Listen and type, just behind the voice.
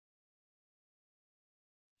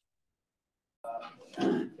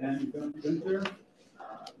Ben Gunther,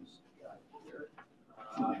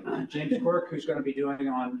 James Quirk, who's going to be doing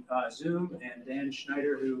on Zoom, and Dan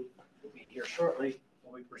Schneider, who will be here shortly,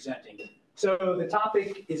 will be presenting. So the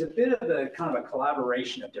topic is a bit of a kind of a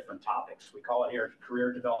collaboration of different topics. We call it here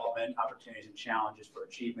career development, opportunities and challenges for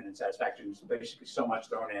achievement and satisfaction. It's basically so much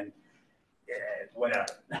thrown in, whatever.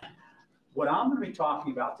 What I'm going to be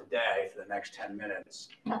talking about today for the next 10 minutes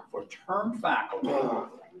for term faculty,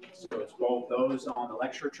 so it's both those on the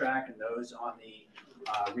lecture track and those on the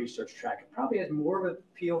research track. It probably has more of an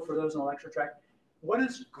appeal for those on the lecture track. What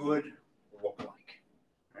does good look like,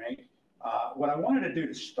 right? What I wanted to do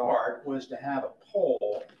to start was to have a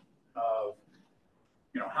poll of,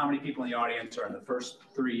 how many people in the audience are in the first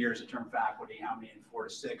 3 years of term faculty, how many in 4 to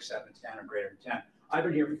 6, 7 to 10, or greater than 10. I've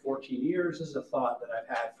been here for 14 years. This is a thought that I've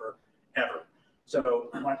had forever. So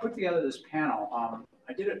when I put together this panel,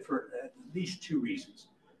 I did it for at least 2 reasons.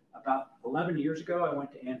 About 11 years ago, I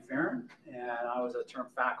went to Ann Farren, and I was a term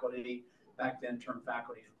faculty. Back then, term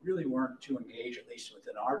faculty really weren't too engaged, at least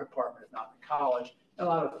within our department, if not the college, a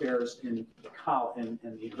lot of affairs in the college and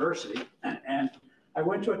the university. And I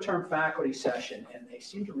went to a term faculty session, and they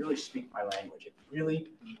seemed to really speak my language. It really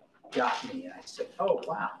got me, and I said, oh,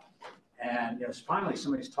 wow. And finally,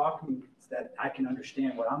 somebody's talking that I can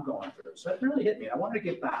understand what I'm going through. So it really hit me. I wanted to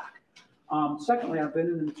get back. Secondly, I've been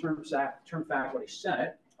in the term faculty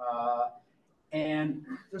senate, and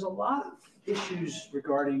there's a lot of issues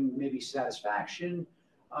regarding maybe satisfaction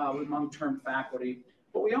among term faculty.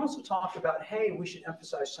 But we also talked about, hey, we should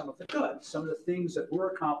emphasize some of the good, some of the things that we're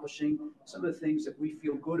accomplishing, some of the things that we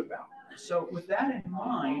feel good about. So with that in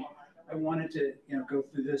mind, I wanted to go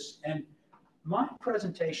through this. And my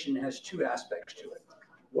presentation has 2 aspects to it.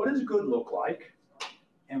 What does good look like?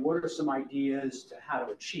 And what are some ideas to how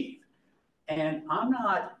to achieve? And I'm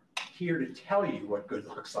not here to tell you what good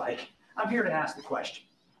looks like. I'm here to ask the question.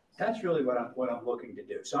 That's really what I'm looking to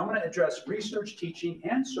do. So I'm going to address research, teaching,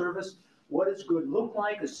 and service. What does good look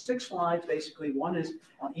like? There's 6 slides, basically. One is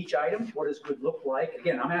on each item. What does good look like?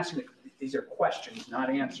 Again, I'm asking, these are questions, not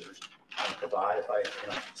answers I provide.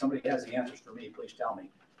 If somebody has the answers for me, please tell me.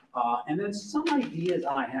 And then some ideas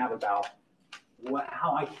I have about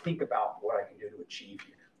how I think about what I can do to achieve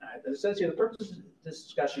here. As it says here, the purpose of this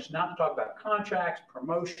discussion is not to talk about contracts,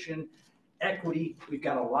 promotion, equity. We've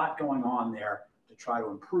got a lot going on there to try to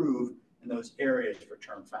improve in those areas for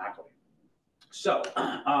term faculty. So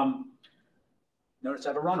notice I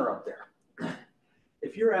have a runner up there.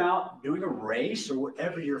 If you're out doing a race or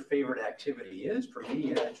whatever your favorite activity is, for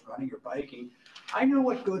me, it's running or biking, I know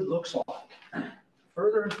what good looks like.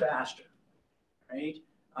 Further and faster, right?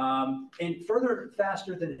 And further and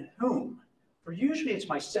faster than whom? For usually it's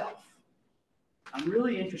myself. I'm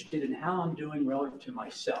really interested in how I'm doing relative to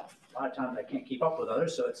myself. A lot of times I can't keep up with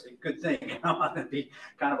others, so it's a good thing. I'm not going to be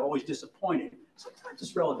kind of always disappointed. So it's not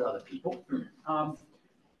just relative to other people.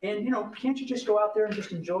 And can't you just go out there and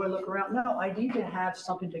just enjoy, look around? No, I need to have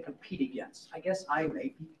something to compete against. I guess I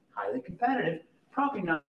may be highly competitive, probably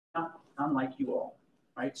not unlike you all,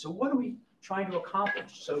 right? So what are we trying to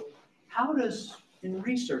accomplish? So how does, in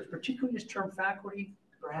research, particularly as term faculty,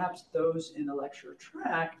 perhaps those in the lecture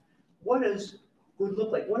track, what does good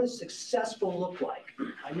look like? What does successful look like?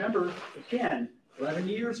 I remember, again, 11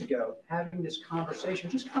 years ago, having this conversation,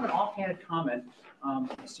 just kind of an offhanded comment.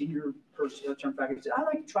 A senior person, term faculty said, I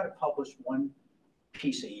like to try to publish 1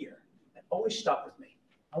 piece a year. It always stuck with me.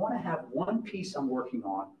 I want to have 1 piece I'm working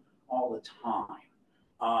on all the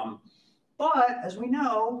time. But as we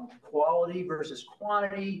know, quality versus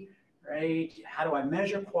quantity, right? How do I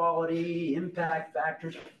measure quality, impact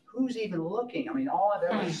factors? Who's even looking? I mean, all I've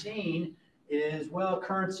ever seen is, well,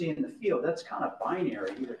 currency in the field. That's kind of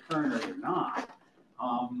binary, either current or you're not.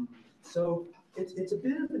 So it's a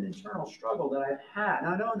bit of an internal struggle that I've had.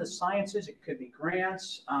 Now, I know in the sciences, it could be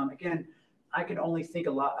grants. Again, I can only think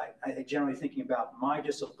a lot. I generally thinking about my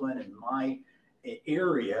discipline and my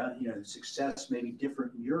area, success may be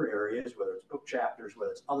different in your areas, whether it's book chapters,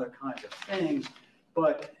 whether it's other kinds of things.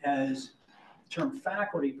 But as term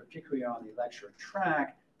faculty, particularly on the lecture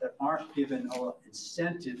track, that aren't given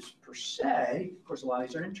incentives per se, of course, a lot of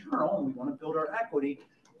these are internal, and we want to build our equity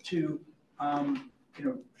to,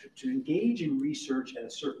 to engage in research in a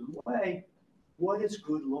certain way. What does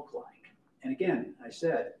good look like? And again, I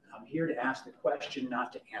said, I'm here to ask the question,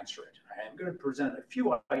 not to answer it. I'm going to present a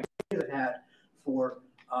few ideas I've had for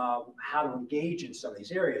how to engage in some of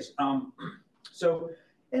these areas. I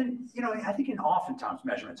think oftentimes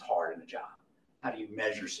measurement's hard in a job. How do you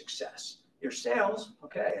measure success? Your sales,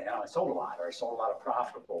 okay, I sold a lot, or I sold a lot of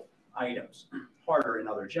profitable items. Harder in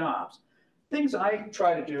other jobs. Things I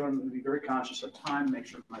try to do, and be very conscious of time, make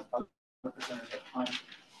sure my presenters have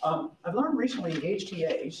time. I've learned recently engaged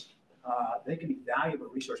TAs, they can be valuable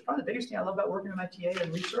resource. Probably the biggest thing I love about working with my TA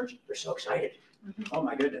and research, they're so excited. Oh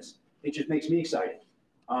my goodness, it just makes me excited.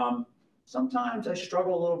 Sometimes I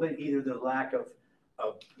struggle a little bit, either the lack of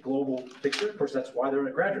global picture. Of course, that's why they're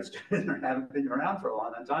a graduate student or haven't been around for a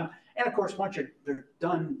long time. And of course, once they're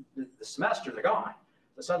done the semester, they're gone.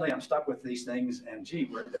 So suddenly I'm stuck with these things and gee,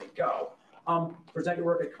 where did they go? Present your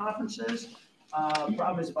work at conferences.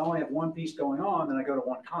 Problem is if I only have one piece going on, then I go to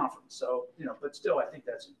one conference. So, but still, I think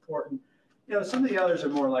that's important. Some of the others are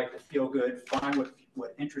more like the feel good, find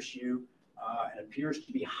what interests you and appears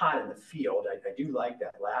to be hot in the field. I do like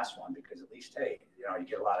that last one because at least, hey, you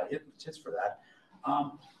get a lot of hits for that.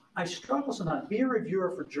 I struggle sometimes. Be a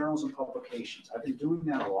reviewer for journals and publications. I've been doing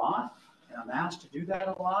that a lot, and I'm asked to do that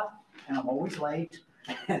a lot, and I'm always late,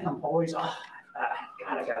 and I'm always, God,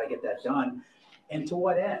 I got to get that done. And to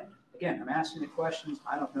what end? Again, I'm asking the questions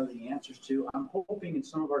I don't know the answers to. I'm hoping in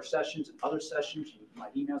some of our sessions and other sessions, my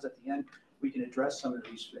emails at the end, we can address some of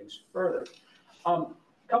these things further.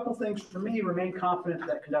 Couple things for me: remain confident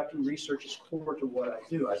that conducting research is core to what I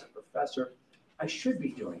do as a professor. I should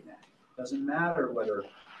be doing that. Doesn't matter whether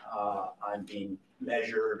I'm being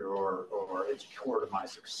measured or it's core to my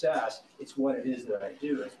success. It's what it is that I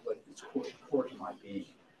do. It's core to my being.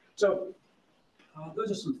 So those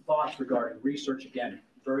are some thoughts regarding research. Again,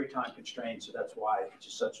 very time constrained, so that's why it's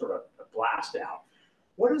just such sort of a blast out.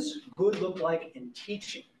 What does good look like in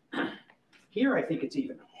teaching? Here, I think it's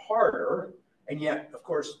even harder, and yet, of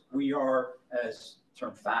course, we are, as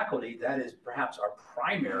term faculty, that is perhaps our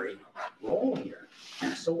primary role here.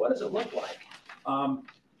 So what does it look like?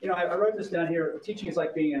 I wrote this down here. Teaching is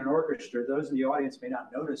like being in an orchestra. Those in the audience may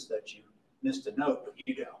not notice that you missed a note, but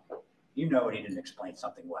you do. You know when he didn't explain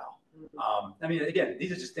something well. Again,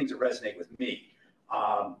 these are just things that resonate with me.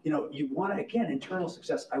 You want to, again, internal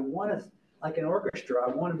success. I want to, like an orchestra, I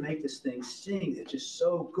want to make this thing sing. It's just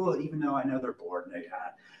so good, even though I know they're bored and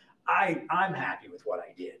I'm happy with what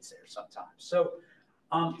I did there sometimes. So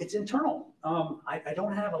it's internal. I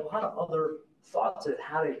don't have a lot of other thoughts of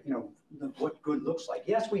how to, what good looks like.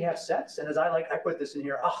 Yes, we have sets, and as I put this in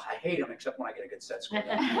here. Oh, I hate them except when I get a good set score.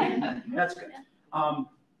 That's good.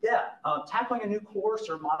 Tackling a new course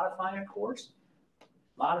or modifying a course.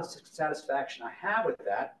 A lot of satisfaction I have with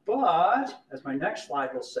that, but as my next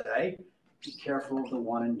slide will say, be careful of the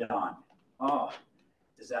one and done. Oh,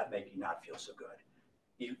 does that make you not feel so good?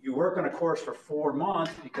 You work on a course for 4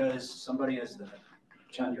 months because somebody is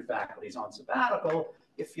your faculty is on sabbatical.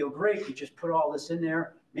 You feel great. You just put all this in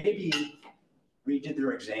there. Maybe you redid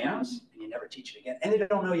their exams and you never teach it again, and they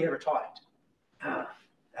don't know you ever taught it.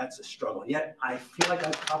 That's a struggle. Yet I feel like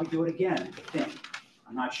I'd probably do it again. I think.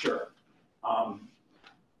 I'm not sure.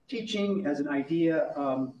 Teaching as an idea,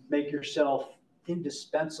 make yourself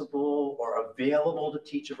indispensable or available to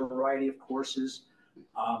teach a variety of courses.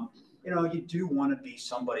 You do want to be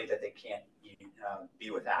somebody that they can't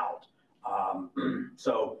be without.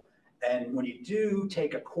 And when you do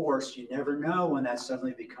take a course, you never know when that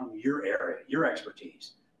suddenly becomes your area, your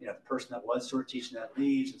expertise. The person that was sort of teaching that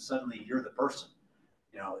leaves, and suddenly you're the person.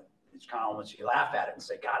 It's kind of almost, you laugh at it and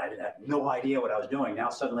say, God, I didn't have no idea what I was doing. Now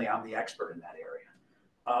suddenly I'm the expert in that area.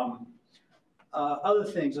 Other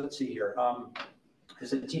things, let's see here.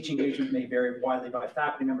 Is that teaching engagement may vary widely by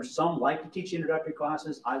faculty members. Some like to teach introductory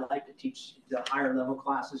classes. I like to teach the higher level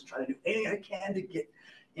classes, try to do anything I can to get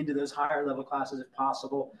into those higher level classes if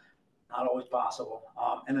possible. Not always possible.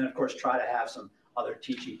 And then of course, try to have some other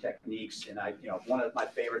teaching techniques. And one of my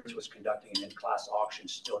favorites was conducting an in-class auction.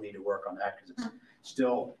 Still need to work on that because it's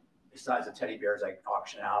still, besides the teddy bears I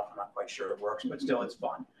auction out, I'm not quite sure it works, but still it's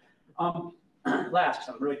fun. Last, because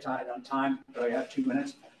I'm really tight on time, but I have 2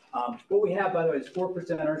 minutes. What we have, by the way, is 4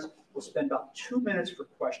 presenters. We'll spend about 2 minutes for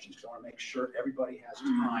questions because I want to make sure everybody has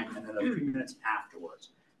time, and then a few minutes afterwards.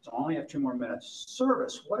 So I only have 2 more minutes.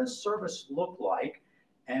 Service. What does service look like?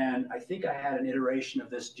 And I think I had an iteration of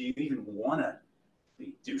this. Do you even want to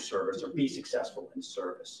do service or be successful in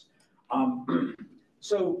service?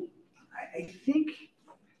 So I think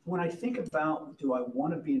when I think about, do I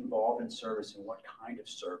want to be involved in service and what kind of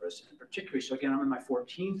service, and particularly, so again, I'm in my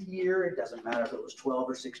 14th year. It doesn't matter if it was 12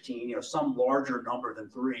 or 16, some larger number than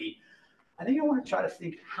 3. I think I want to try to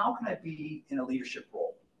think, how can I be in a leadership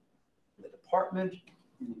role in the department,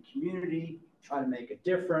 in the community, try to make a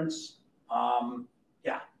difference.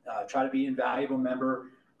 Try to be an invaluable member.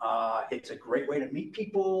 It's a great way to meet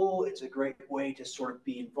people. It's a great way to sort of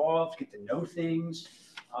be involved, get to know things.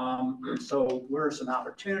 So what are some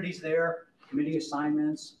opportunities there? Committee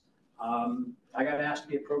assignments. I got asked to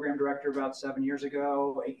be a program director about 7 years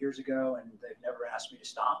ago, 8 years ago, and they've never asked me to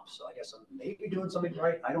stop. So I guess I'm maybe doing something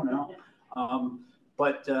right. I don't know.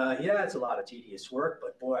 Yeah, it's a lot of tedious work,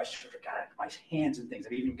 but boy, I sure got my hands in things.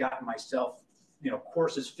 I've even gotten myself,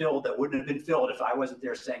 courses filled that wouldn't have been filled if I wasn't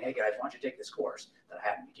there saying, hey guys, why don't you take this course that I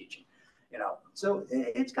happen to be teaching? So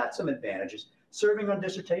it's got some advantages. Serving on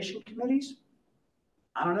dissertation committees,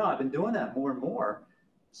 I don't know. I've been doing that more and more.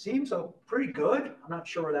 Seems pretty good. I'm not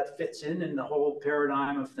sure where that fits in the whole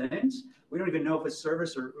paradigm of things. We don't even know if it's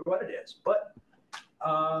service or what it is, but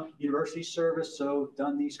university service, so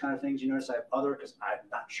done these kind of things. You notice I have other, because I'm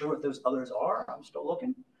not sure what those others are. I'm still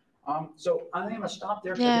looking. So I think I'm gonna stop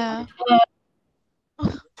there. Yeah.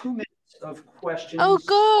 2 minutes of questions. Oh,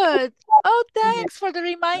 good. Oh, thanks for the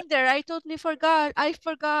reminder. I totally forgot. I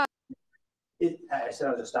forgot. I said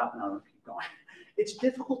I was gonna stop, and I'll keep going. It's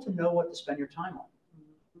difficult to know what to spend your time on,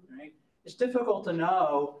 right? It's difficult to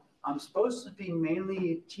know I'm supposed to be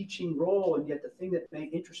mainly a teaching role, and yet the thing that may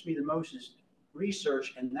interest me the most is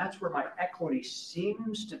research, and that's where my equity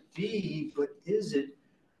seems to be, but is it?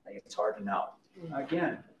 It's hard to know.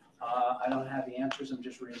 Again, I don't have the answers. I'm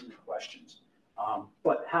just raising the questions.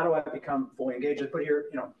 But how do I become fully engaged? I put here,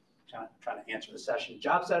 trying to answer the session.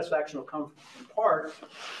 Job satisfaction will come in part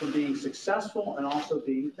from being successful and also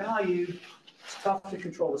being valued. It's tough to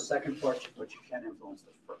control the second part, but you can influence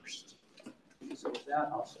the first. So with that,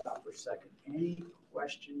 I'll stop for a second. Any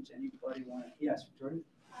questions? Anybody want to? Yes, Jordan?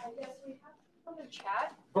 Yes, we have from the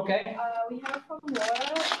chat. Okay. We have from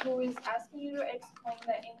Laura, who is asking you to explain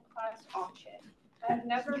the in-class auction. I've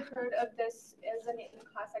never heard of this as an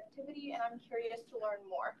in-class activity, and I'm curious to learn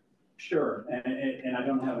more. Sure, and I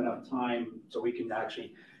don't have enough time, so we can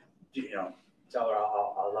actually, tell her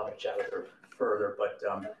I'll love to chat with her further. But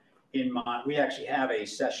we actually have a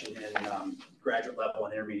session in graduate level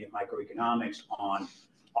and intermediate microeconomics on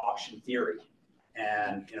auction theory.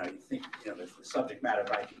 And you think the subject matter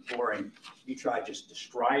might be boring. You try just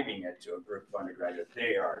describing it to a group of undergraduates,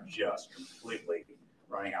 they are just completely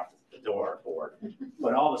running out the door board.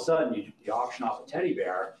 But all of a sudden, you auction off a teddy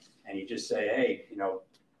bear, and you just say, hey,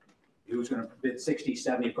 who's going to bid 60,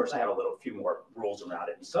 70? Of course, I have a few more rules around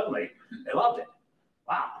it, and suddenly they loved it.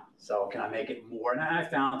 Wow. So can I make it more? And I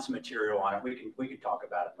found some material on it. We can talk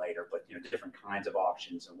about it later. But different kinds of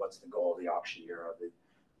auctions and what's the goal of the auctioneer, of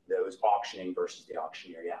those auctioning versus the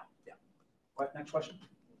auctioneer. Yeah. What, next question?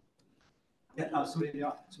 Yeah. Somebody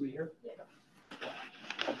here? Yeah.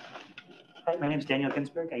 Hi, my name is Daniel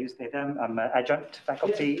Ginsberg. I use they, them. I'm an adjunct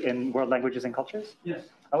faculty in world languages and cultures. Yes.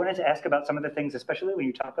 I wanted to ask about some of the things, especially when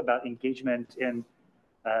you talk about engagement in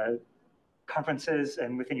conferences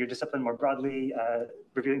and within your discipline more broadly,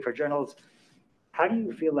 reviewing for journals. How do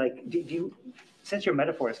you feel like, since your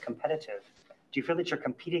metaphor is competitive, do you feel that you're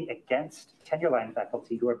competing against tenure-line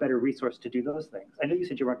faculty who are better resourced to do those things? I know you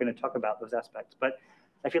said you weren't going to talk about those aspects, but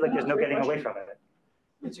I feel like there's no getting away from it.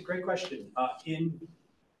 It's a great question. In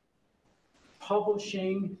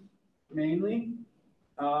publishing, mainly,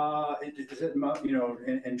 is it,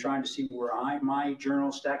 and trying to see where my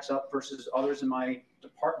journal stacks up versus others in my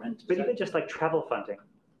department. But even just like travel funding.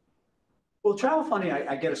 Well, travel funding,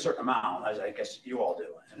 I get a certain amount, as I guess you all do,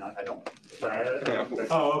 and I don't.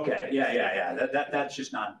 Oh, okay, yeah. That's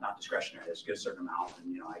just not discretionary. It's a certain amount,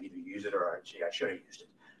 and I either use it or I should have used it.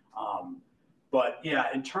 But yeah,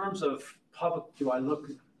 in terms of public,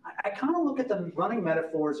 I kind of look at the running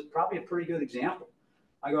metaphor as probably a pretty good example.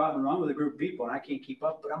 I go out and run with a group of people, and I can't keep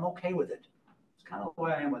up, but I'm okay with it. It's kind of the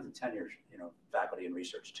way I am with the tenure, faculty and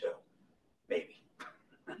research too, maybe.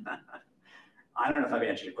 I don't know if I've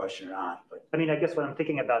answered your question or not, but I mean, I guess what I'm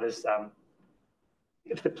thinking about is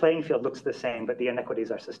if the playing field looks the same, but the inequities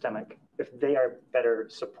are systemic, if they are better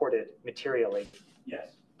supported materially,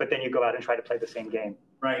 yes. But then you go out and try to play the same game,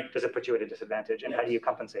 right? Does it put you at a disadvantage, and how do you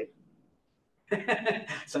compensate?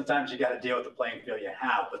 Sometimes you got to deal with the playing field you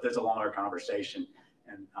have, but there's a longer conversation,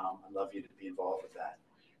 and I'd love you to be involved with that,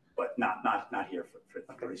 but not here for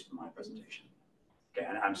at least for my presentation. Okay,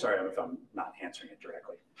 and I'm sorry if I'm not answering it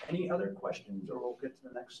directly. Any other questions, or we'll get to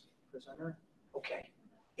the next presenter? Okay,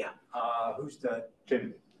 yeah. Who's the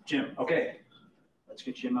Jim? Jim. Okay, let's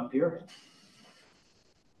get Jim up here.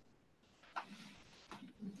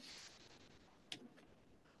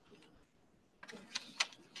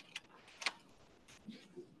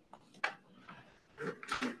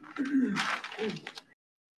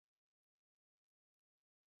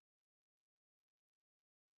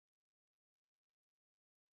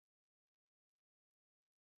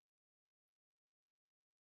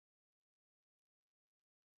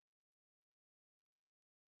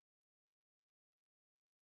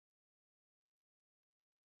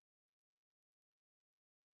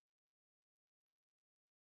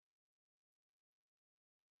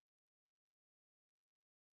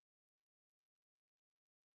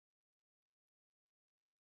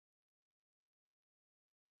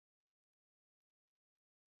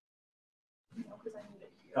 because I'm new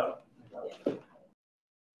here. Oh.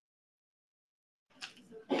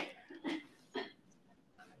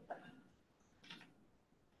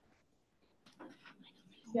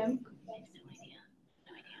 Yeah.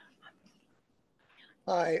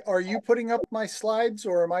 Hi, are you putting up my slides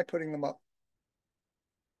or am I putting them up?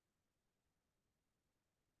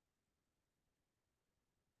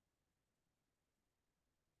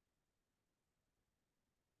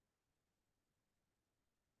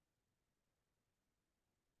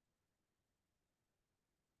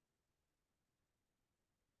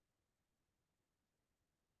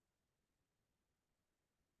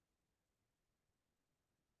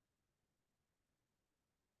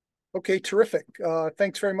 Okay, terrific.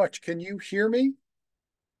 Thanks very much. Can you hear me?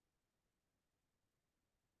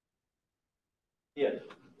 Yeah.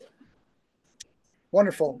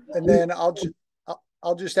 Wonderful. And then I'll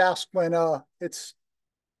just ask when it's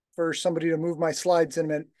for somebody to move my slides in a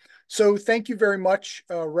minute. So thank you very much,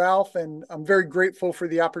 Ralph, and I'm very grateful for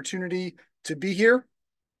the opportunity to be here.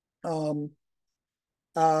 Could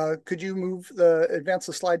you advance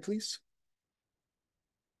the slide, please?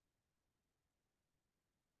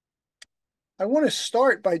 I want to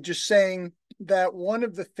start by just saying that one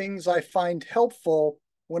of the things I find helpful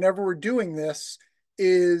whenever we're doing this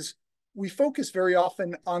is we focus very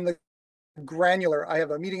often on the granular. I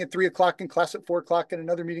have a meeting at 3 o'clock and class at 4 o'clock and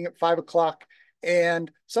another meeting at 5 o'clock.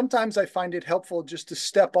 And sometimes I find it helpful just to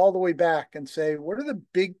step all the way back and say, what are the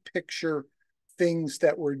big picture things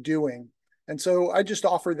that we're doing? And so I just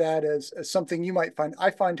offer that as something you might find,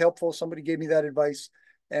 I find helpful. Somebody gave me that advice,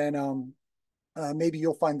 and maybe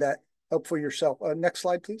you'll find that helpful yourself. Next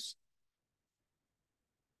slide, please.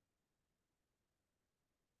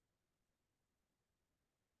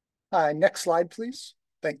 Hi, next slide, please.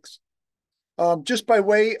 Thanks. Just by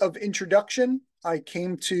way of introduction, I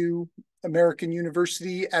came to American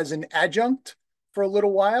University as an adjunct for a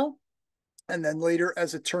little while, and then later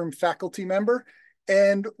as a term faculty member.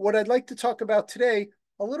 And what I'd like to talk about today,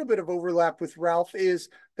 a little bit of overlap with Ralph, is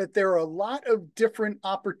that there are a lot of different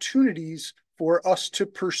opportunities for us to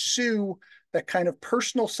pursue that kind of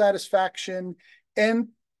personal satisfaction and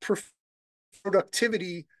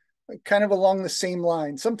productivity kind of along the same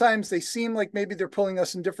line. Sometimes they seem like maybe they're pulling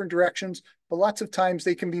us in different directions, but lots of times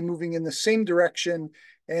they can be moving in the same direction.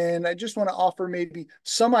 And I just want to offer maybe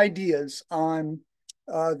some ideas on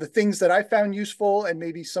the things that I found useful and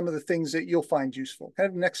maybe some of the things that you'll find useful. Can I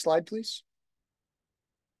have the next slide, please?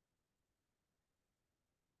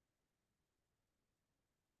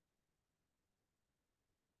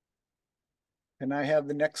 Can I have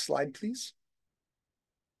the next slide, please?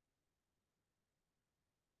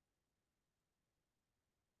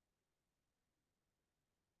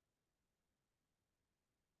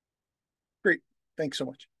 Great. Thanks so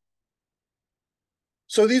much.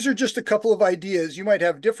 So these are just a couple of ideas. You might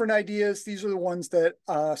have different ideas. These are the ones that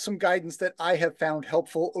some guidance that I have found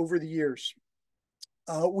helpful over the years.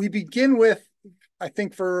 We begin with, I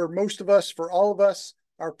think for most of us, for all of us,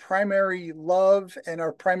 our primary love and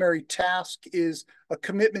our primary task is a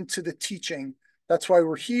commitment to the teaching. That's why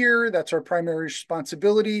we're here. That's our primary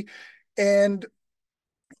responsibility. And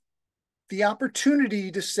the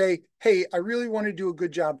opportunity to say, hey, I really want to do a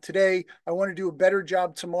good job today. I want to do a better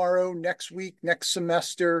job tomorrow, next week, next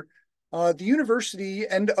semester. The university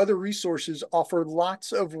and other resources offer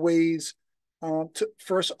lots of ways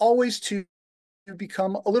for us always to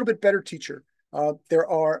become a little bit better teacher. There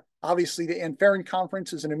are obviously the Ann Farren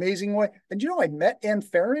Conference is an amazing way. And I met Ann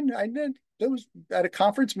Farren. That was at a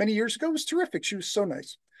conference many years ago. It was terrific. She was so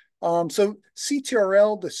nice. So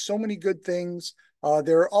CTRL does so many good things.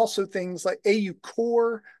 There are also things like AU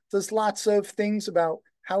Core does lots of things about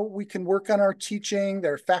how we can work on our teaching.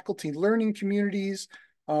 There are faculty learning communities.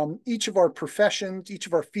 Each of our professions, each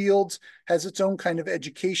of our fields has its own kind of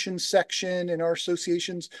education section in our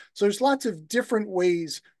associations. So there's lots of different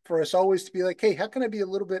ways for us always to be like, hey, how can I be a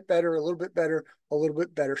little bit better, a little bit better, a little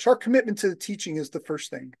bit better? So our commitment to the teaching is the first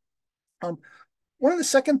thing. One of the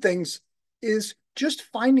second things is just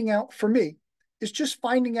finding out, for me, is just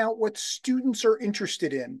finding out what students are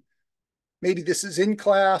interested in. Maybe this is in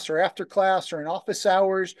class or after class or in office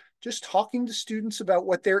hours, just talking to students about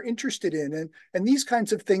what they're interested in. And these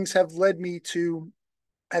kinds of things have led me to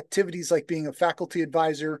activities like being a faculty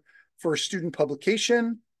advisor for a student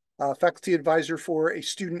publication, a faculty advisor for a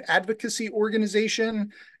student advocacy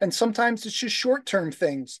organization. And sometimes it's just short-term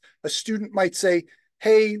things. A student might say,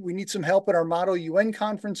 hey, we need some help at our Model UN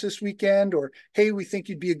conference this weekend, or hey, we think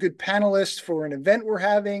you'd be a good panelist for an event we're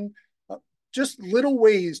having. Just little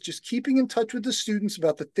ways, just keeping in touch with the students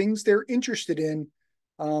about the things they're interested in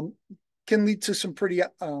can lead to some pretty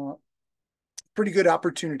good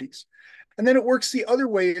opportunities. And then it works the other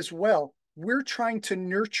way as well. We're trying to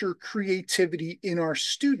nurture creativity in our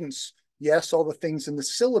students. Yes, all the things in the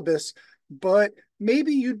syllabus, but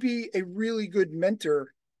maybe you'd be a really good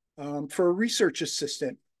mentor for a research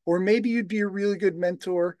assistant, or maybe you'd be a really good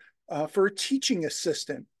mentor for a teaching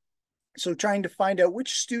assistant. So trying to find out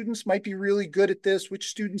which students might be really good at this, which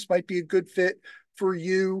students might be a good fit for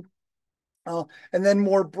you. And then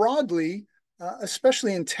more broadly,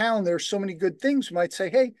 especially in town, there are so many good things. You might say,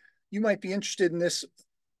 hey, you might be interested in this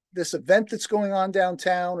event that's going on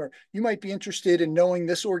downtown, or you might be interested in knowing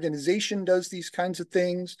this organization does these kinds of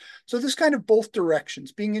things. So this kind of both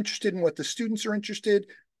directions, being interested in what the students are interested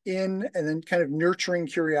in, and then kind of nurturing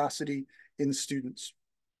curiosity in students.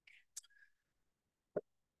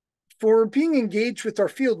 For being engaged with our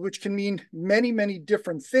field, which can mean many, many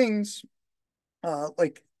different things,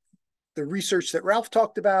 like the research that Ralph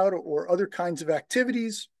talked about, or other kinds of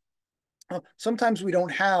activities. Sometimes we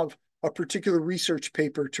don't have a particular research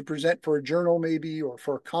paper to present for a journal maybe, or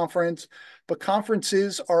for a conference, but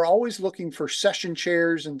conferences are always looking for session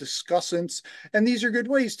chairs and discussants. And these are good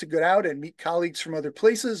ways to get out and meet colleagues from other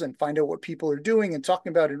places and find out what people are doing and talking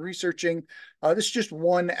about and researching. This is just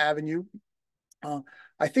one avenue.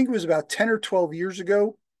 I think it was about 10 or 12 years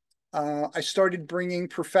ago, I started bringing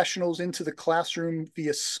professionals into the classroom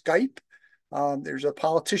via Skype. There's a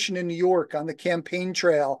politician in New York on the campaign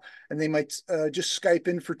trail, and they might just Skype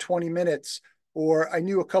in for 20 minutes. Or I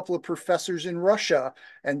knew a couple of professors in Russia,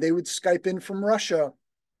 and they would Skype in from Russia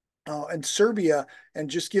and Serbia and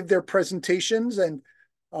just give their presentations. And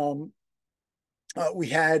we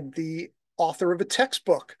had the author of a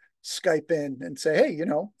textbook Skype in and say, hey, you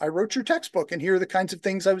know, I wrote your textbook, and here are the kinds of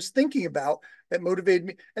things I was thinking about that motivated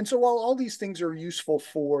me. And so while all these things are useful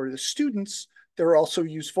for the students, they're also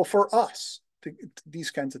useful for us,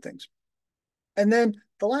 these kinds of things. And then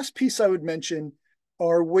the last piece I would mention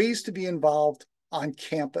are ways to be involved on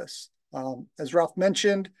campus. As Ralph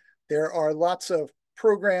mentioned, there are lots of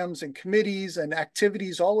programs and committees and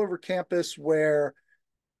activities all over campus where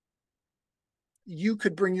you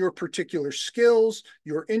could bring your particular skills,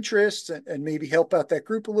 your interests, and maybe help out that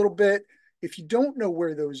group a little bit. If you don't know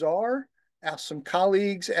where those are, ask some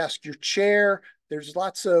colleagues, ask your chair. There's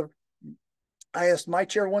lots of, I asked my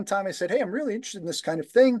chair one time, I said, hey, I'm really interested in this kind of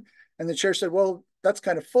thing. And the chair said, well, that's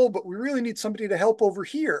kind of full, but we really need somebody to help over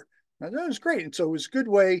here. And that was great. And so it was a good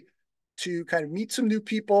way to kind of meet some new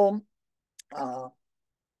people,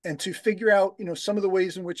 and to figure out, you know, some of the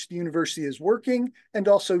ways in which the university is working, and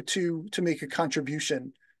also to make a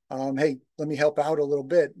contribution. Hey, let me help out a little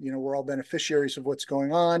bit. You know, we're all beneficiaries of what's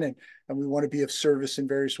going on, and we want to be of service in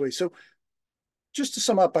various ways. So just to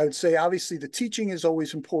sum up, I would say, obviously, the teaching is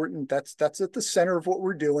always important. That's at the center of what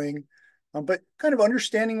we're doing. But kind of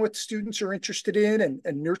understanding what students are interested in,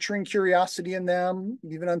 and nurturing curiosity in them,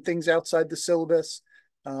 even on things outside the syllabus,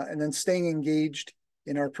 and then staying engaged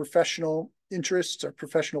in our professional interests, our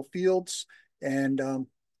professional fields, and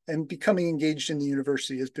becoming engaged in the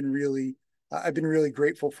university has been really, I've been really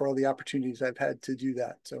grateful for all the opportunities I've had to do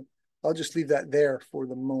that. So I'll just leave that there for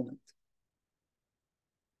the moment.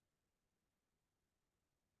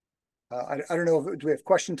 I don't know, do we have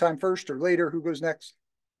question time first or later? Who goes next?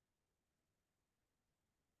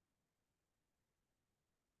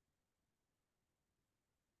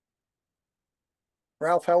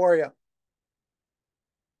 Ralph, how are you?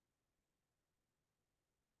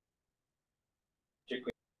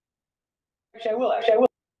 Actually, I will.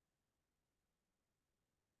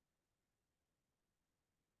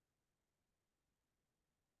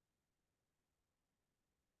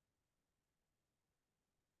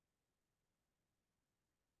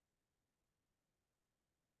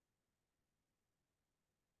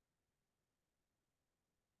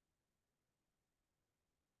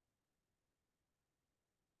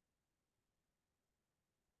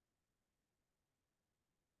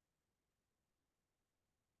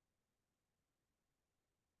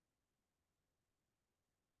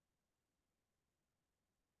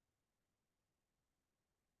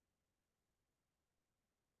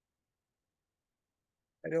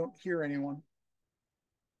 I don't hear anyone.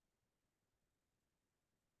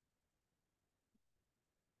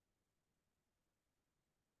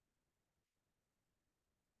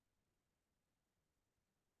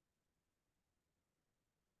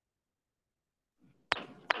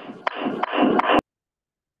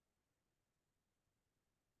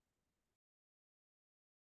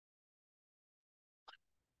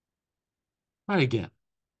 Try again.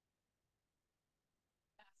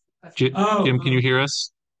 Jim, can you hear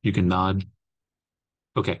us? You can nod.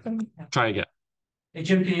 Okay, try again. Hey,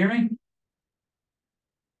 Jim, can you hear me?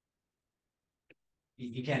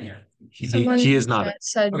 You can't hear. He is not.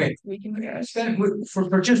 Said Okay. we can hear us.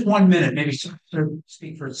 For just 1 minute, maybe sort of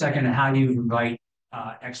speak for a second on how you invite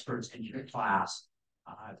experts into your class.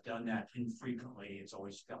 I've done that infrequently. It's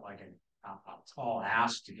always felt like a tall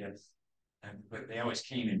ask to get, but they always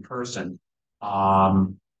came in person.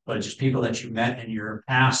 But just people that you met in your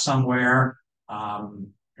past somewhere.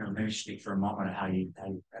 Maybe speak for a moment on how you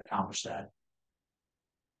accomplish that.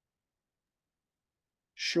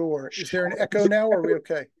 Sure. Is there an echo now, or are we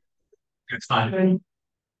okay? It's fine.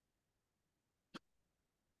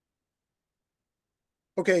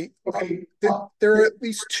 Okay. There are at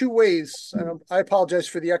least two ways. I apologize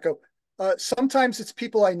for the echo. Sometimes it's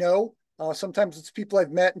people I know. Sometimes it's people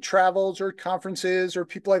I've met in travels or conferences, or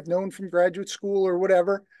people I've known from graduate school or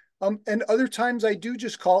whatever. And other times I do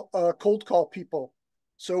just cold call people.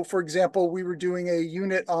 So, for example, we were doing a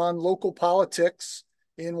unit on local politics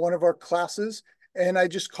in one of our classes, and I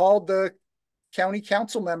just called the county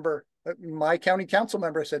council member, my county council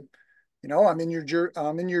member. I said, I'm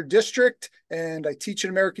in your district, and I teach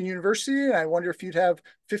at American University, and I wonder if you'd have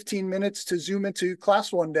 15 minutes to Zoom into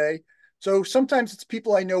class one day. So sometimes it's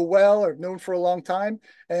people I know well or have known for a long time,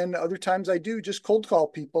 and other times I do just cold call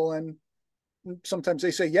people, and sometimes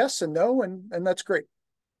they say yes and no, and that's great.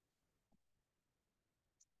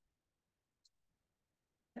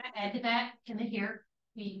 Can I add to that? Can they hear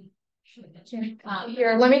me?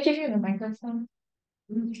 Here, let me give you the microphone.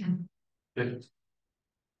 Okay.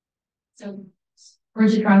 So,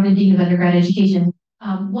 Bridget Crosby, Dean of Undergrad Education.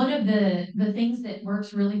 One of the things that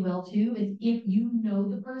works really well too is if you know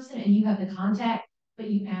the person and you have the contact, but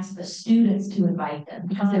you ask the students to invite them,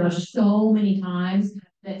 because there are so many times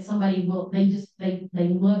that somebody will, they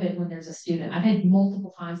love it when there's a student. I've had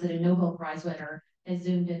multiple times that a Nobel Prize winner has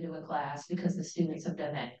zoomed into a class because the students have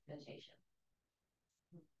done that invitation.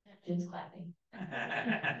 Jim's clapping.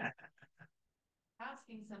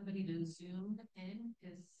 Asking somebody to zoom in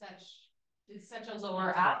is such a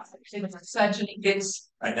lower ask. It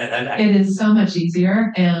is so much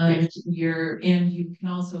easier, and you can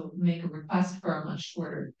also make a request for a much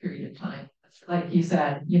shorter period of time. Like you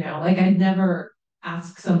said, like I'd never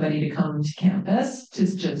ask somebody to come to campus to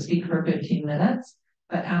just speak for 15 minutes,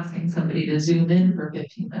 but asking somebody to zoom in for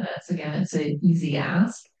 15 minutes, again, it's an easy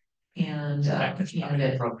ask. And an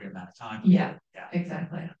appropriate amount of time. Yeah,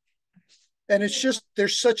 exactly. And it's just,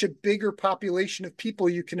 there's such a bigger population of people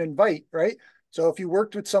you can invite, right? So if you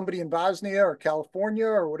worked with somebody in Bosnia or California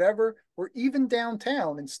or whatever, or even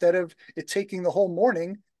downtown, instead of it taking the whole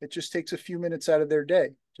morning, it just takes a few minutes out of their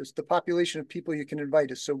day. Just the population of people you can invite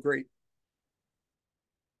is so great.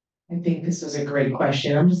 I think this was a great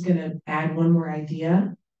question. I'm just going to add one more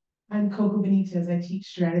idea. I'm Coco Benitez. I teach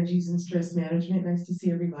strategies and stress management. Nice to see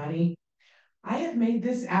everybody. I have made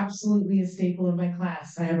this absolutely a staple of my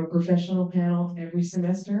class. I have a professional panel every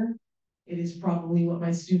semester. It is probably what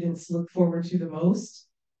my students look forward to the most.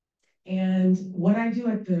 And what I do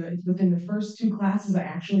within the first two classes, I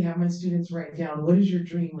actually have my students write down, what is your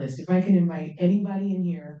dream list? If I can invite anybody in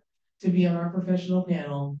here to be on our professional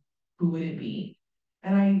panel, who would it be?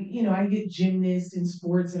 And I get gymnasts and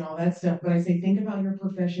sports and all that stuff, but I say, think about your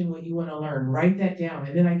profession, what you want to learn, write that down.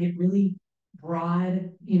 And then I get really broad,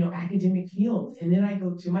 academic field. And then I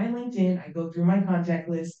go to my LinkedIn, I go through my contact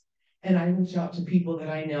list, and I reach out to people that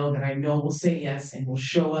I know will say yes and will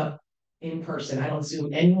show up in person. I don't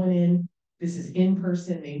Zoom anyone in. This is in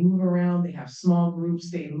person. They move around. They have small groups.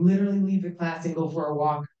 They literally leave the class and go for a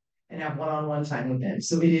walk and have one-on-one time with them.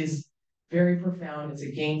 So it is very profound. It's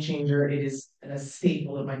a game changer. It is a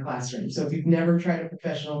staple of my classroom. So if you've never tried a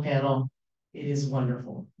professional panel, it is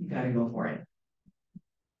wonderful. You got to go for it.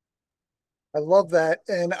 I love that.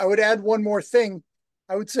 And I would add one more thing.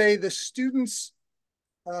 I would say the students,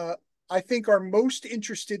 I think, are most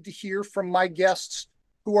interested to hear from my guests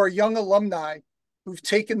who are young alumni who've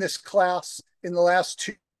taken this class in the last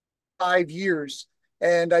 5 years.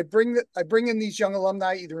 And I bring in these young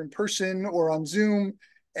alumni either in person or on Zoom,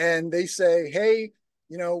 and they say, hey,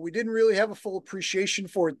 we didn't really have a full appreciation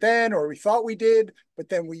for it then, or we thought we did, but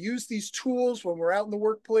then we use these tools when we're out in the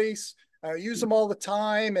workplace. I use them all the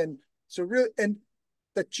time. And so really, and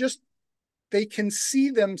that just, they can see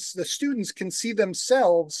them, the students can see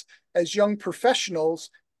themselves as young professionals.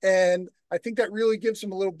 And I think that really gives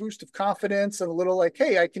them a little boost of confidence and a little like,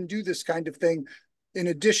 hey, I can do this kind of thing in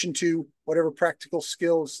addition to whatever practical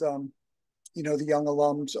skills, the young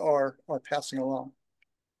alums are passing along.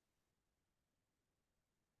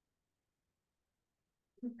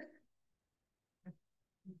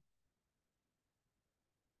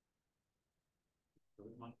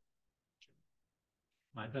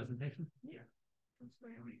 My presentation? Yeah.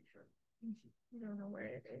 I don't know where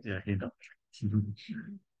it is. Yeah, you know.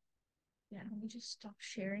 Yeah, let me just stop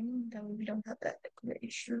sharing. That way we don't have that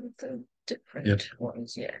issue with the different Yep.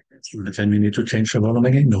 ones. Yeah. But then we need to change the volume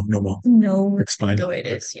again? No, no more. No, It's fine. the way it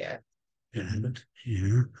is. Yeah. Yeah, but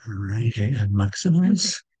here, right, okay, and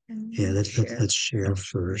maximize. And Yeah, let's share. share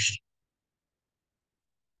first.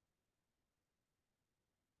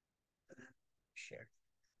 Share.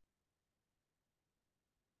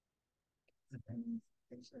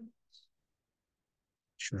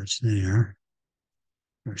 Sure, it's there.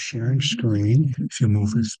 We're sharing screen. If you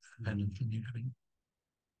move this, then you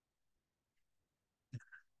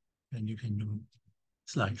can do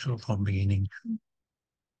slideshow from beginning.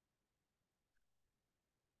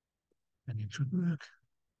 And it should work.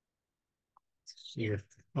 Yeah.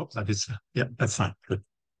 Oh, that is, yeah, that's fine. Good.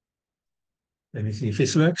 Let me see if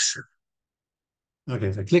this works.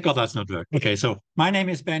 Okay, so click or does not work. Okay, so my name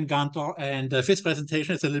is Ben Ganter, and this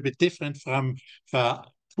presentation is a little bit different from the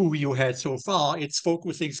two you had so far. It's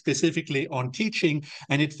focusing specifically on teaching,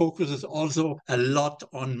 and it focuses also a lot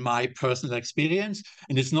on my personal experience.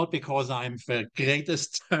 And it's not because I'm the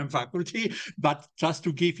greatest faculty, but just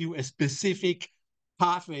to give you a specific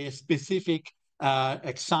pathway, a specific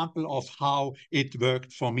example of how it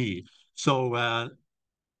worked for me. So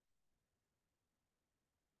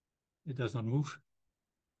it does not move.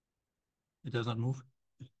 It does not move.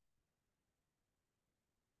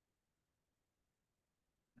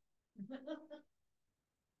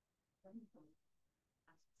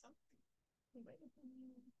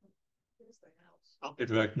 Oh, it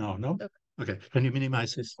worked now, no? Okay, can you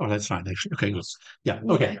minimize this? Oh, that's fine, actually. Okay, good. Yeah,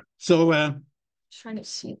 okay. So, Trying to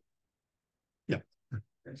see. Yeah.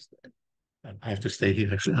 I have to stay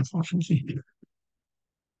here, actually, unfortunately.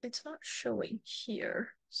 It's not showing here,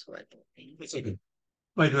 so I don't think. It's okay.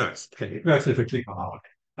 Oh, it works. Okay, it works if we click on it.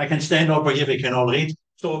 I can stand over here, we can all read.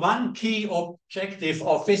 So one key objective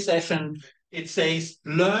of this session, it says,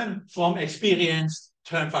 learn from experienced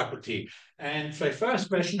term faculty. And the first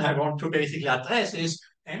question I want to basically address is,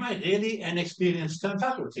 am I really an experienced term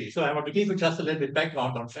faculty? So I want to give you just a little bit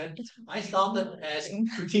background on that. I started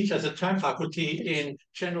to teach as a term faculty in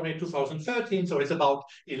January 2013, so it's about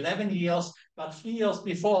 11 years. But 3 years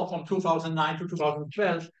before, from 2009 to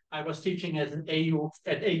 2012, I was teaching at AU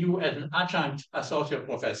as an adjunct associate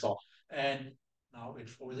professor. And now it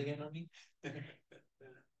froze again on me.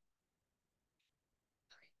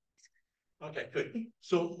 Okay, good.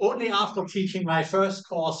 So only after teaching my first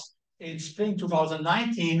course in spring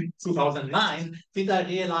 2009, did I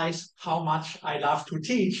realize how much I love to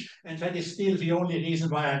teach. And that is still the only reason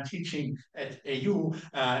why I'm teaching at AU,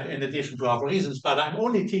 in addition to other reasons. But I'm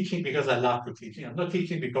only teaching because I love to teach. I'm not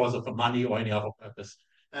teaching because of the money or any other purpose.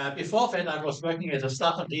 Before that, I was working as a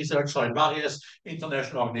staff and researcher in various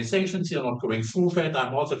international organizations. You're not going through that.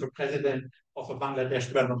 I'm also the president of the Bangladesh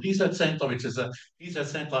Development Research Center, which is a research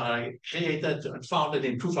center I created and founded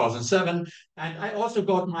in 2007. And I also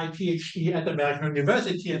got my PhD at American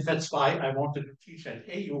University, and that's why I wanted to teach at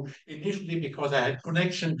AU initially, because I had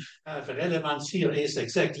connection. The relevance here is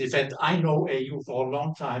exactly that I know AU for a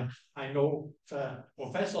long time. I know the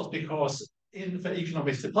professors because in the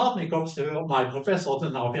economics department, they were my professors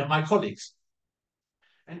and now they're my colleagues.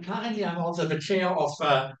 And currently I'm also the chair of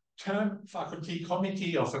a term faculty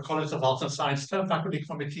committee of the College of Arts and Science term faculty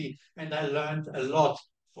committee, and I learned a lot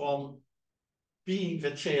from being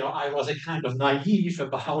the chair. I was a kind of naive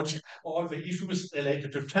about all the issues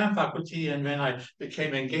related to term faculty, and when I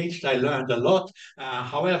became engaged, I learned a lot.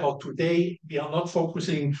 However, today we are not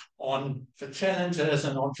focusing on the challenges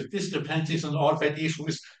and on the discrepancies and all that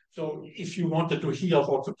issues. So if you wanted to hear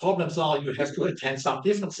what the problems are, you have to attend some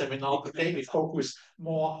different seminar. Today we focus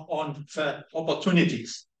more on the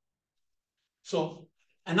opportunities. So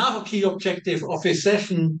another key objective of this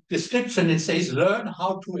session description, it says, learn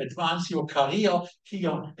how to advance your career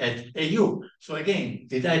here at AU. So again,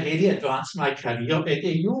 did I really advance my career at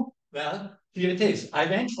AU? Well, here it is. I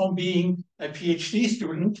went from being a PhD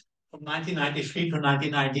student from 1993 to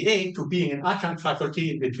 1998 to being an adjunct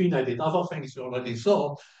faculty. In between, I did other things you already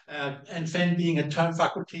saw, and then being a term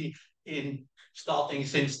faculty starting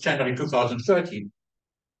since January 2013.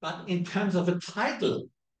 But in terms of a title,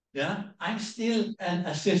 yeah, I'm still an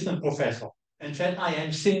assistant professor. And that I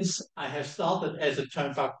am since I have started as a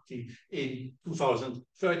term faculty in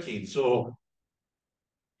 2013. So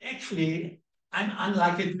actually, I'm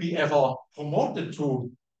unlikely to be ever promoted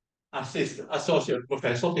to associate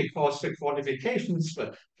professor, because the qualifications,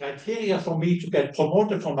 the criteria for me to get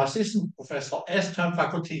promoted from assistant professor as term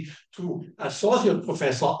faculty to associate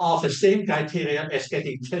professor are the same criteria as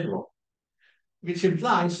getting tenure, which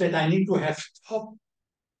implies that I need to have top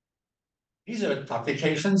research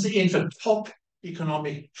publications in the top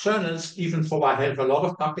economic journals, even though I have a lot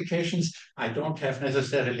of publications. I don't have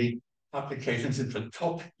necessarily publications in the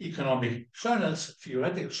top economic journals,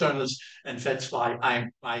 theoretical journals, and that's why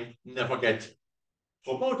I never get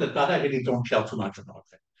promoted, but I really don't care too much about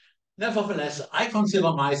that. Nevertheless, I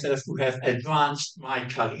consider myself to have advanced my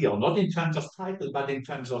career, not in terms of title, but in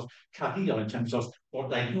terms of career, in terms of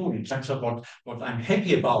what I do, in terms of what I'm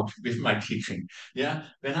happy about with my teaching. Yeah,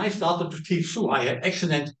 when I started to teach too, I had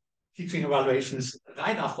excellent teaching evaluations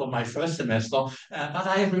right after my first semester, but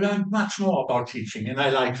I have learned much more about teaching, and I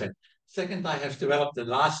like it. Second, I have developed the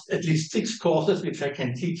last at least 6 courses which I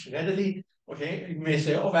can teach readily. Okay, you may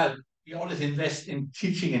say, oh, well, we always invest in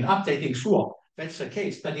teaching and updating. Sure, that's the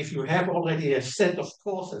case. But if you have already a set of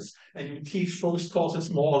courses and you teach those courses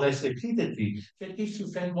more or less repeatedly, that gives you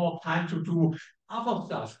then more time to do other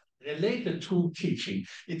stuff related to teaching.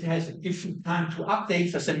 It gives you time to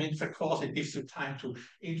update the semester course. It gives you time to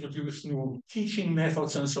introduce new teaching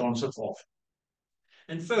methods and so on and so forth.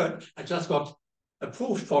 And third, I just got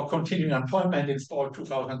approved for continuing employment in fall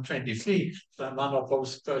 2023. So I'm one of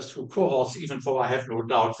those first 2 cohorts, even though I have no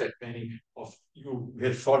doubt that many of you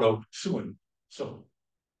will follow soon. So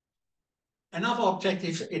another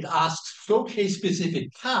objective, it asks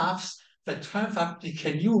showcase-specific paths that term faculty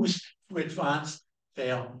can use to advance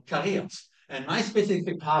their careers. And my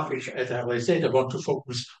specific path, which, as I said, I want to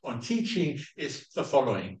focus on teaching, is the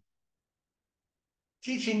following.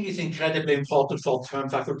 Teaching is incredibly important for term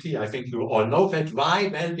faculty. I think you all know that. Why?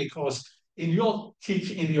 Well, because in your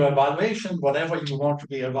evaluation, whatever you want to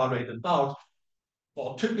be evaluated about,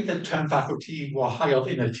 for typical term faculty who are hired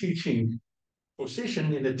in a teaching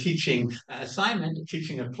position, in a teaching assignment, a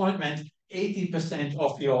teaching appointment, 80%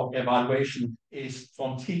 of your evaluation is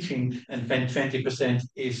from teaching, and then 20%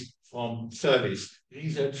 is from service.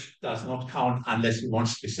 Research does not count unless you want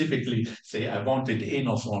specifically say, I want it in,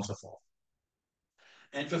 or so on and so forth.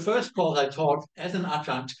 And the first course I taught as an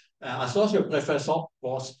adjunct associate professor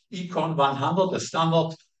was Econ 100, a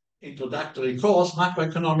standard introductory course,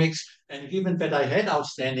 macroeconomics. And given that I had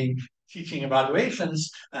outstanding teaching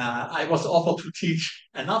evaluations, I was offered to teach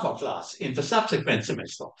another class in the subsequent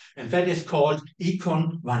semester. And that is called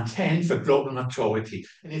Econ 110 for Global Maturity.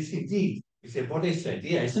 And it's indeed, you say, what is that?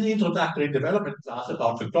 Yeah, it's an introductory development class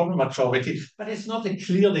about the global maturity, but it's not a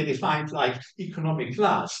clearly defined like economic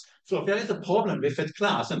class. So there is a problem with that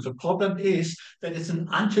class, and the problem is that it's an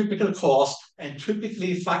untypical course, and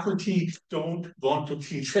typically faculty don't want to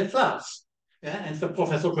teach that class. Yeah, and the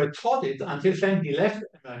professor who had taught it until then he left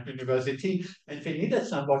American University, and they needed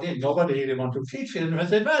somebody, and nobody really wanted to teach it. And I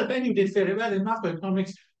said, well, Ben, you did very well in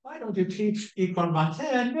macroeconomics. Why don't you teach Econ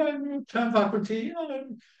 110, term faculty,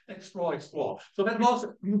 explore. So that was,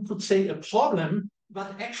 you could say, a problem,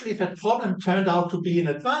 but actually that problem turned out to be an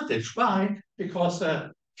advantage. Why? Because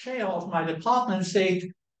the chair of my department said,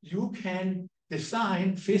 you can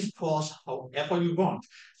design this course however you want.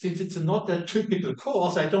 Since it's not a typical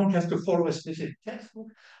course, I don't have to follow a specific textbook.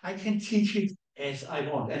 I can teach it as I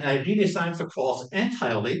want. And I redesigned the course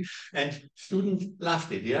entirely, and students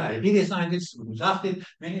loved it. Yeah, I redesigned it, students loved it.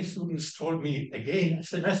 Many students told me again,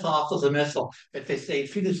 semester after semester, that they say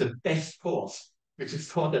it is the best course which is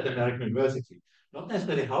taught at American University. Not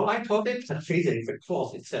necessarily how I taught it, but basically the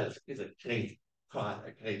course itself is a great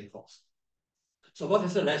course. So what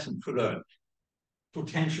is the lesson to learn?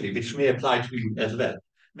 Potentially, which may apply to you as well.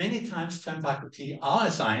 Many times term faculty are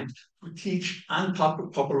assigned to teach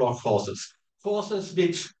unpopular courses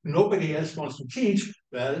which nobody else wants to teach.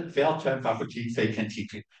 Well, their term faculty, they can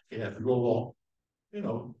teach it. They have lower,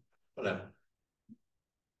 whatever.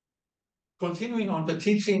 Continuing on the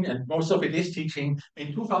teaching, and most of it is teaching,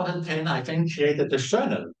 in 2010, I then created the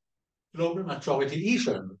journal, Global Maturity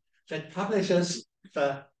e-journal, that publishes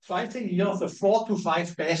twice a year the 4 to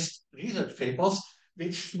 5 best research papers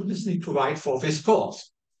which students need to write for this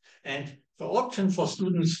course. And the option for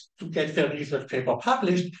students to get their research paper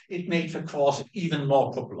published, it makes the course even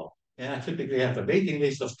more popular. And I typically have a waiting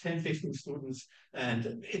list of 10, 15 students,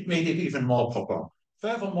 and it made it even more popular.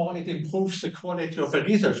 Furthermore, it improves the quality of a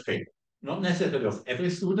research paper. Not necessarily of every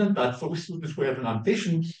student, but for students who have an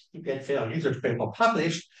ambition to get their research paper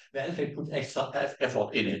published, well, they put extra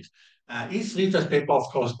effort in it. Each research paper, of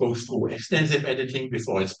course, goes through extensive editing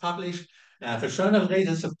before it's published. The journal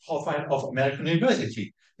raises the profile of American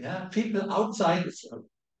University. Yeah, people outside, it's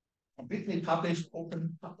completely published,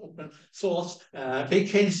 open source. They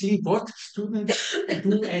can see what students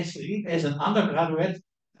do as an undergraduate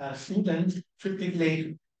student.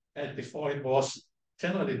 Typically, before it was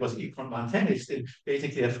generally it was Econ 110. It's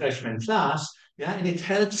basically a freshman class. Yeah, and it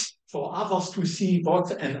helps for others to see what,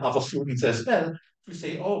 and other students as well, to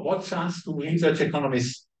say, oh, what chance do research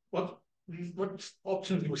economists, what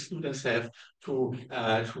options do students have to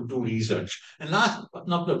do research? And last but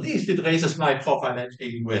not least, it raises my profile at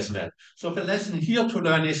AU as well. So the lesson here to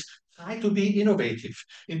learn is try to be innovative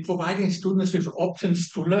in providing students with options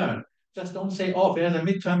to learn. Just don't say, oh, there's a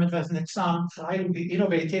midterm and there's an exam. Try to be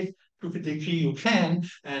innovative to the degree you can.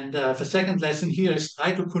 And the second lesson here is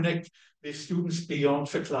try to connect with students beyond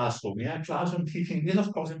the classroom. Yeah, classroom teaching is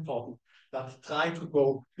of course important, but try to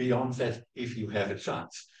go beyond that if you have a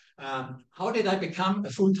chance. How did I become a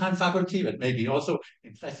full-time faculty? That may be also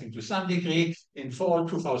interesting to some degree. In fall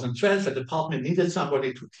 2012, the department needed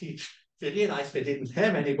somebody to teach. They realized they didn't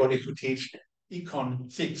have anybody to teach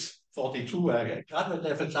Econ 642, graduate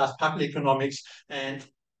level class, public economics, and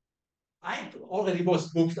I already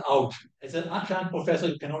was booked out. As an adjunct professor,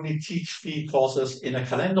 you can only teach 3 courses in a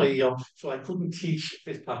calendar year, so I couldn't teach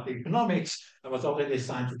with public economics. I was already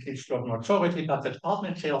assigned to teach global maturity, but the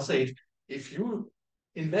department chair said, if you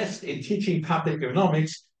invest in teaching public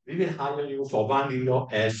economics, we will hire you for 1 year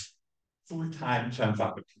as full-time term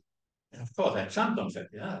faculty. And of course, I jumped on that.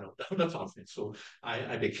 Yeah, no doubt about it. So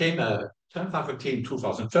I became a term faculty in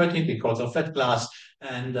 2013 because of that class.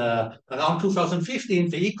 And around 2015,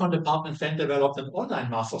 the econ department then developed an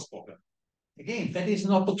online master's program. Again, that is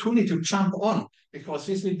an opportunity to jump on because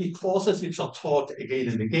this will be courses which are taught again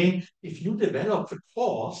and again. If you develop the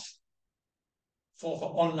course for the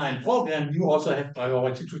online program, you also have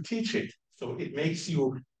priority to teach it. So it makes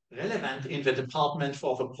you relevant in the department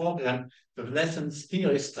for the program. The lessons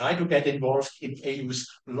here is try to get involved in AU's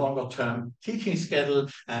longer term teaching schedule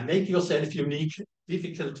and make yourself unique,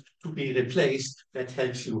 difficult to be replaced. That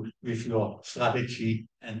helps you with your strategy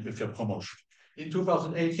and with your promotion. In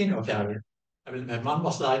 2018, okay, I will have one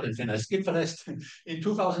more slide and then I skip the rest. In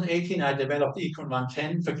 2018, I developed Econ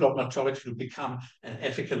 110 for global maturity to become an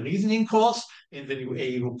ethical reasoning course in the new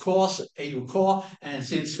AU course, AU Core. And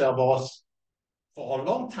since there was for a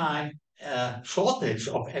long time shortage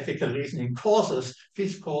of ethical reasoning courses,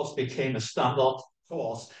 this course became a standard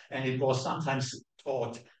course, and it was sometimes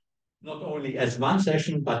taught not only as 1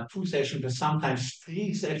 session, but 2 sessions, but sometimes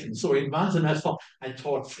 3 sessions. So in 1 semester, I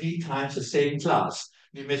taught 3 times the same class.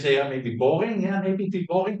 You may say, maybe boring. Yeah, maybe it's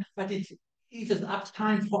boring, but it eats up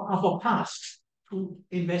time for other tasks, to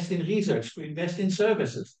invest in research, to invest in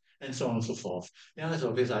services, and so on and so forth. Yeah,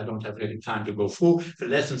 so this I don't have really time to go through. The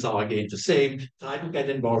lessons are again the same. Try to get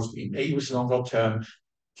involved in AU's longer term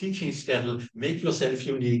teaching schedule, make yourself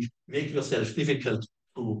unique, make yourself difficult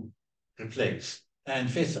to replace. And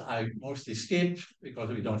this I mostly skipped because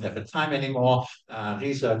we don't have the time anymore.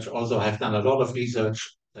 Research, also I've done a lot of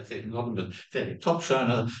research, let's say not in the very top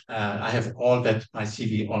journal. I have all that, my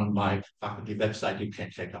CV on my faculty website, you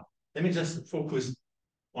can check out. Let me just focus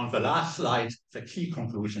on the last slide, the key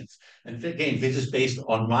conclusions. And again, this is based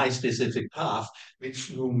on my specific path, which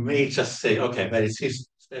you may just say, okay, well, it's his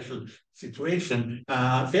special situation. There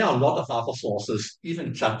are a lot of other sources,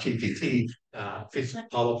 even ChatGPT. This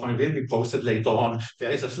PowerPoint will be posted later on.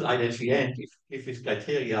 There is a slide at the end if this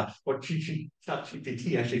criteria, what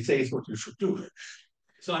ChatGPT actually says what you should do.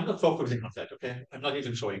 So I'm not focusing on that, okay? I'm not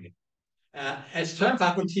even showing it. As term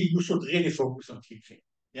faculty, you should really focus on teaching,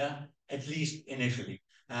 yeah, at least initially.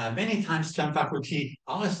 Many times term faculty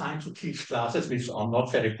are assigned to teach classes which are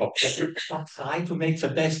not very popular, but try to make the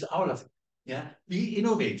best out of it. Yeah, be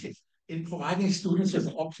innovative in providing students with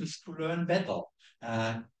options to learn better.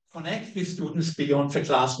 Connect with students beyond the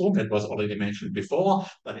classroom, that was already mentioned before,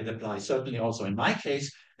 but it applies certainly also in my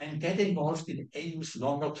case, and get involved in AU's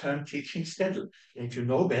longer term teaching schedule. If you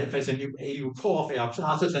know well, there's a new AU core, there are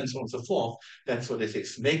classes and so on and so forth. That's what it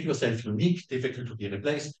is. Make yourself unique, difficult to be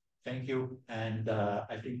replaced. Thank you. And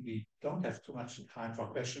I think we don't have too much time for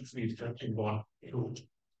questions. We just want to,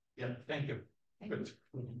 yeah, thank you. Good.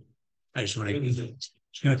 I just want to, you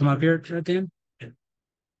gonna come up here, Dan? Yeah.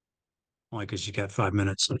 Only because you got 5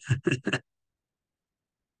 minutes.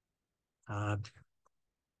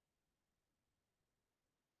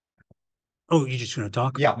 Oh, you're just going to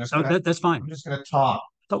talk? Yeah, I'm just gonna, that's fine. I'm just going to talk.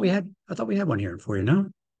 I thought we had one here for you. No?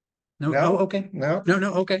 No. Oh, okay. No.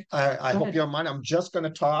 Okay. I hope you don't mind. I'm just going to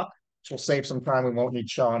talk. We'll save some time. We won't need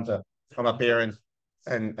Sean to come up here and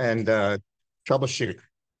troubleshoot.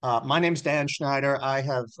 My name's Dan Schneider. I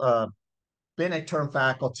have been a term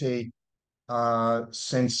faculty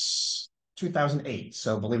since 2008.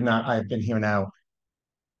 So believe it or not, I've been here now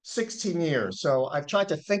 16 years. So I've tried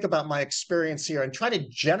to think about my experience here and try to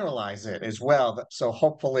generalize it as well. So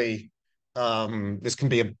hopefully this can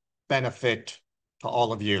be a benefit to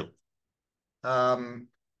all of you.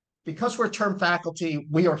 Because we're term faculty,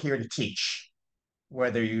 we are here to teach,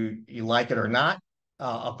 whether you like it or not.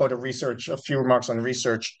 I'll go to research, a few remarks on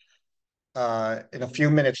research in a few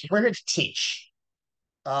minutes. We're here to teach.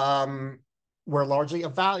 We're largely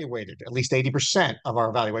evaluated. At least 80% of our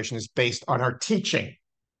evaluation is based on our teaching.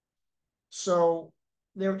 So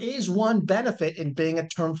there is one benefit in being a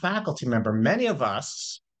term faculty member. Many of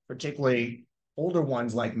us, particularly older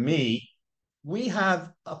ones like me, we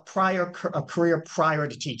have a career prior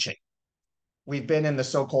to teaching. We've been in the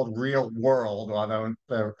so-called real world, although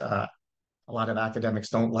a lot of academics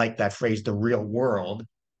don't like that phrase, the real world.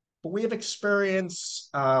 But we have experience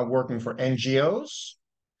working for NGOs,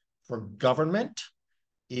 for government,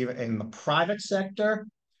 even in the private sector,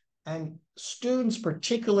 and students,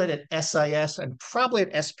 particularly at SIS and probably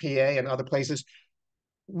at SPA and other places,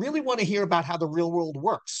 really want to hear about how the real world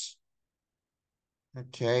works.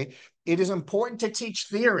 Okay, it is important to teach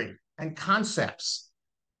theory and concepts,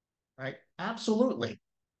 right? Absolutely.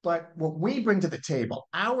 But what we bring to the table,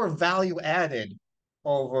 our value added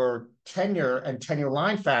over tenure and tenure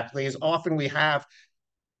line faculty is often we have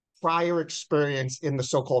prior experience in the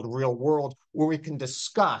so-called real world where we can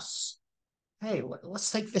discuss, hey, let's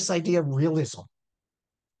take this idea of realism,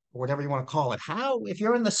 or whatever you want to call it. How, if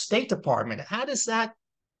you're in the State Department, how does that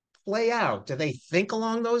play out? Do they think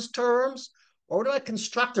along those terms? Or what about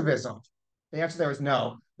constructivism? The answer there is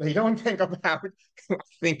no. They don't think about, I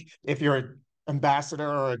think if you're an ambassador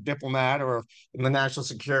or a diplomat or in the National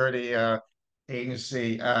Security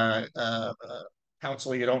Agency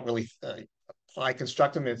council, you don't really apply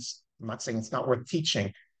constructivism. I'm not saying it's not worth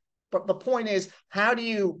teaching. But the point is, how do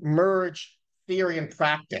you merge theory and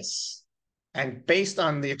practice? And based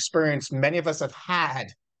on the experience many of us have had,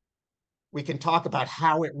 we can talk about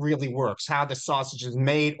how it really works, how the sausage is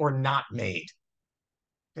made or not made.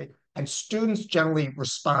 Okay? And students generally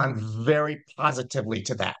respond very positively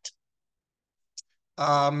to that.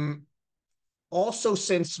 Also,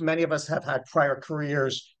 since many of us have had prior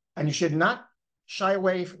careers, and you should not shy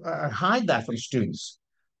away and hide that from students,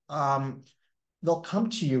 they'll come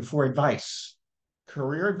to you for advice,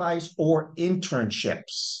 career advice or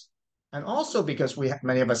internships. And also because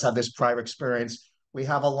many of us have this prior experience, we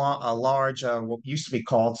have a large, what used to be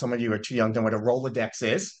called, some of you are too young to know what a Rolodex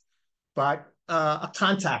is, but a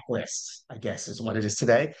contact list, I guess is what it is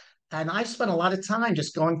today. And I've spent a lot of time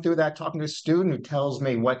just going through that, talking to a student who tells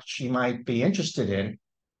me what she might be interested in.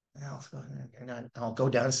 And I'll go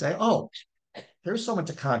down and say, oh, here's someone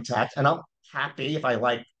to contact. And I'm happy, if I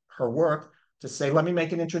like her work, to say, let me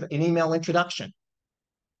make an email introduction.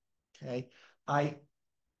 Okay. I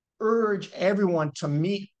urge everyone to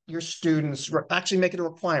meet your students, actually make it a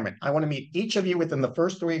requirement. I want to meet each of you within the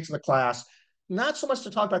first 3 weeks of the class, not so much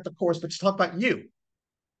to talk about the course, but to talk about you,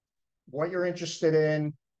 what you're interested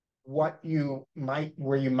in, where you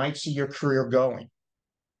might see your career going.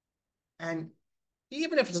 And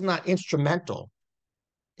even if it's not instrumental,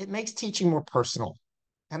 it makes teaching more personal.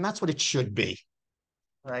 And that's what it should be,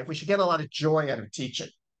 right? We should get a lot of joy out of teaching.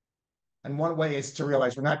 And one way is to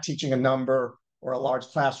realize we're not teaching a number or a large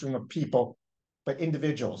classroom of people, but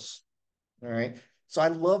individuals, all right? So I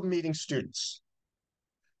love meeting students.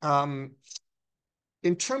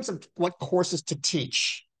 In terms of what courses to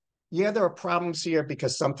teach, yeah, there are problems here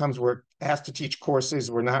because sometimes we're asked to teach courses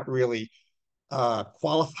we're not really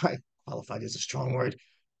qualified. Qualified is a strong word.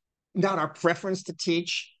 Not our preference to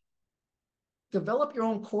teach. Develop your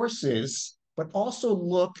own courses, but also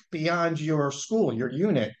look beyond your school, your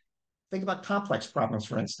unit. Think about complex problems,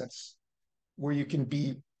 for instance, where you can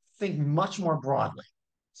think much more broadly.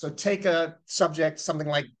 So take a subject, something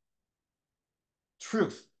like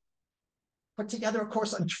truth. Put together a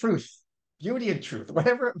course on truth, beauty and truth,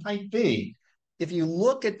 whatever it might be. If you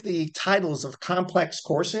look at the titles of complex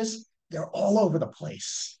courses, they're all over the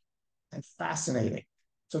place and fascinating.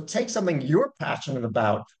 So take something you're passionate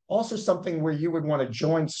about, also something where you would want to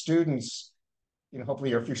join students, hopefully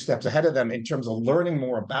you're a few steps ahead of them in terms of learning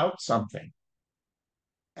more about something,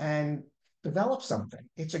 and develop something.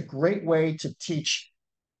 It's a great way to teach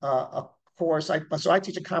a course. So I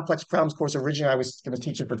teach a complex problems course. Originally, I was going to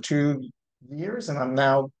teach it for 2 years, and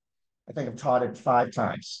I think I've taught it 5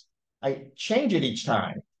 times. I change it each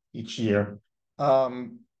year,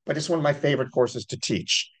 but it's one of my favorite courses to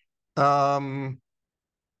teach.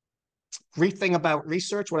 Brief thing about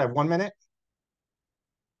research. What, I have 1 minute?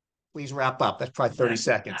 Please wrap up. That's probably 30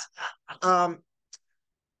 seconds.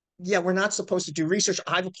 Yeah, we're not supposed to do research.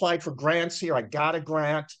 I've applied for grants here. I got a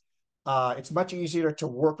grant. It's much easier to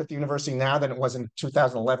work with the university now than it was in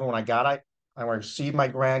 2011 when I got it. I received my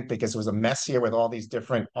grant because it was a mess here with all these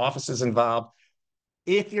different offices involved.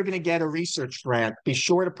 If you're going to get a research grant, be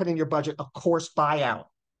sure to put in your budget a course buyout.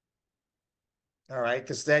 All right,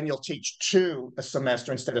 because then you'll teach 2 a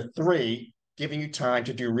semester instead of 3, giving you time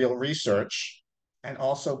to do real research and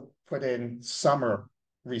also put in summer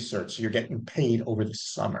research. So you're getting paid over the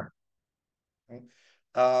summer. Okay?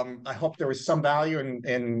 I hope there was some value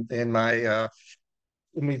in my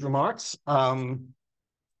in these remarks.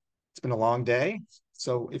 It's been a long day.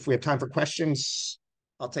 So if we have time for questions,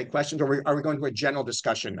 I'll take questions, or are we going to a general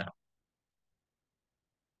discussion now?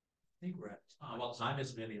 I think we're at, well, time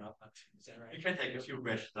is really up. Is that right? You can take a few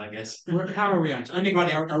questions, I guess. How are we on?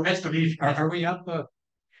 Anybody are best to leave. Are we up?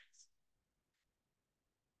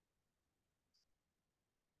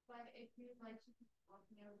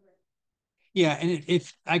 Yeah, and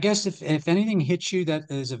if I guess if anything hits you that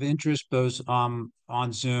is of interest, both on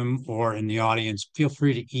Zoom or in the audience, feel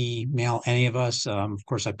free to email any of us. Of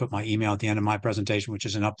course, I put my email at the end of my presentation, which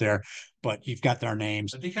isn't up there, but you've got their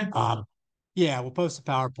names. Yeah, we'll post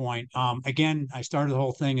the PowerPoint. Again, I started the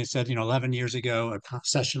whole thing and said, 11 years ago, a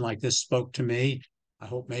session like this spoke to me. I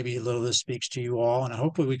hope maybe a little of this speaks to you all, and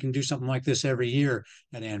hopefully we can do something like this every year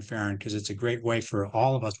at Anne Farren, because it's a great way for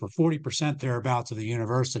all of us. We're 40% thereabouts of the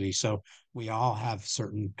university, so we all have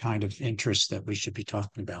certain kind of interests that we should be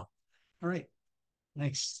talking about. All right,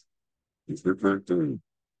 thanks.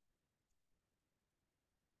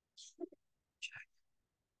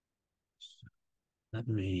 Let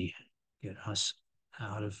me get us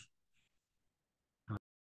out of